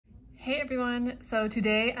Hey everyone, so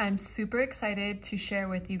today I'm super excited to share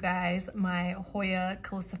with you guys my Hoya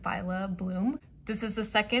Callistophylla bloom. This is the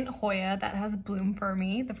second Hoya that has bloomed for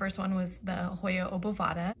me. The first one was the Hoya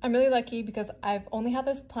obovata. I'm really lucky because I've only had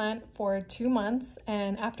this plant for 2 months,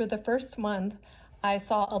 and after the first month I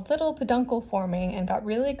saw a little peduncle forming and got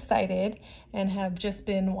really excited and have just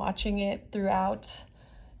been watching it throughout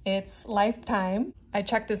its lifetime. I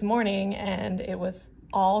checked this morning and it was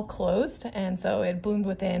all closed, and so it bloomed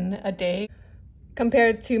within a day.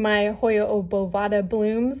 Compared to my Hoya obovata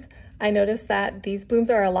blooms, I noticed that these blooms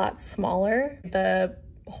are a lot smaller. The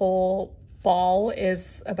whole ball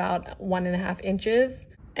is about 1.5 inches,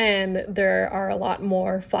 and there are a lot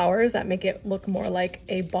more flowers that make it look more like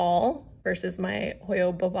a ball versus my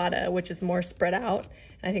Hoya obovata, which is more spread out.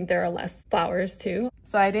 And I think there are less flowers too.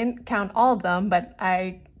 So I didn't count all of them, but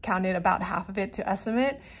I counted about half of it to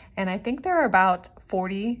estimate. And I think there are about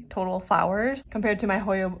 40 total flowers compared to my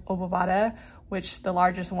Hoya obovata, which the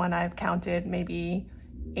largest one I've counted maybe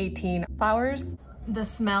 18 flowers. The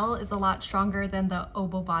smell is a lot stronger than the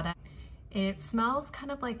obovata. It smells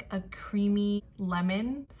kind of like a creamy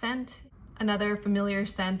lemon scent. Another familiar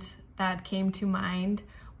scent that came to mind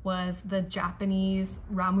was the Japanese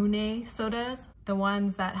ramune sodas, the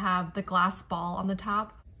ones that have the glass ball on the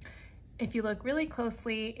top. If you look really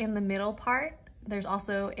closely in the middle part, there's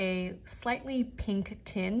also a slightly pink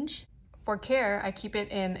tinge. For care, I keep it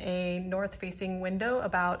in a north-facing window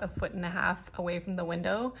about 1.5 feet away from the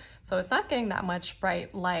window, so it's not getting that much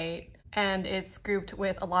bright light, and it's grouped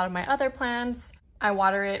with a lot of my other plants. I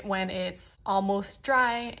water it when it's almost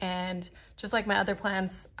dry, and just like my other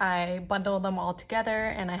plants, I bundle them all together,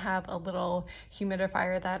 and I have a little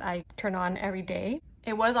humidifier that I turn on every day.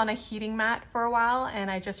 It was on a heating mat for a while, and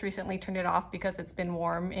I just recently turned it off because it's been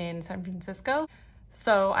warm in San Francisco.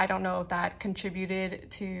 So I don't know if that contributed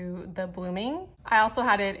to the blooming. I also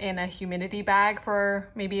had it in a humidity bag for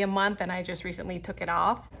maybe a month, and I just recently took it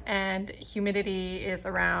off. And humidity is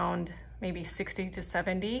around maybe 60 to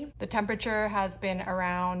 70. The temperature has been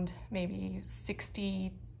around maybe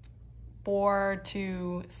 64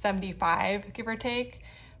 to 75, give or take,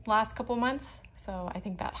 the last couple months. So I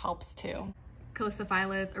think that helps too.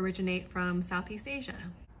 Callistophyllas originate from Southeast Asia.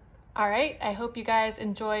 All right, I hope you guys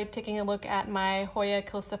enjoyed taking a look at my Hoya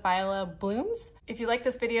Callistophylla blooms. If you like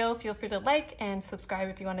this video, feel free to like and subscribe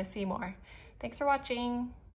if you want to see more. Thanks for watching.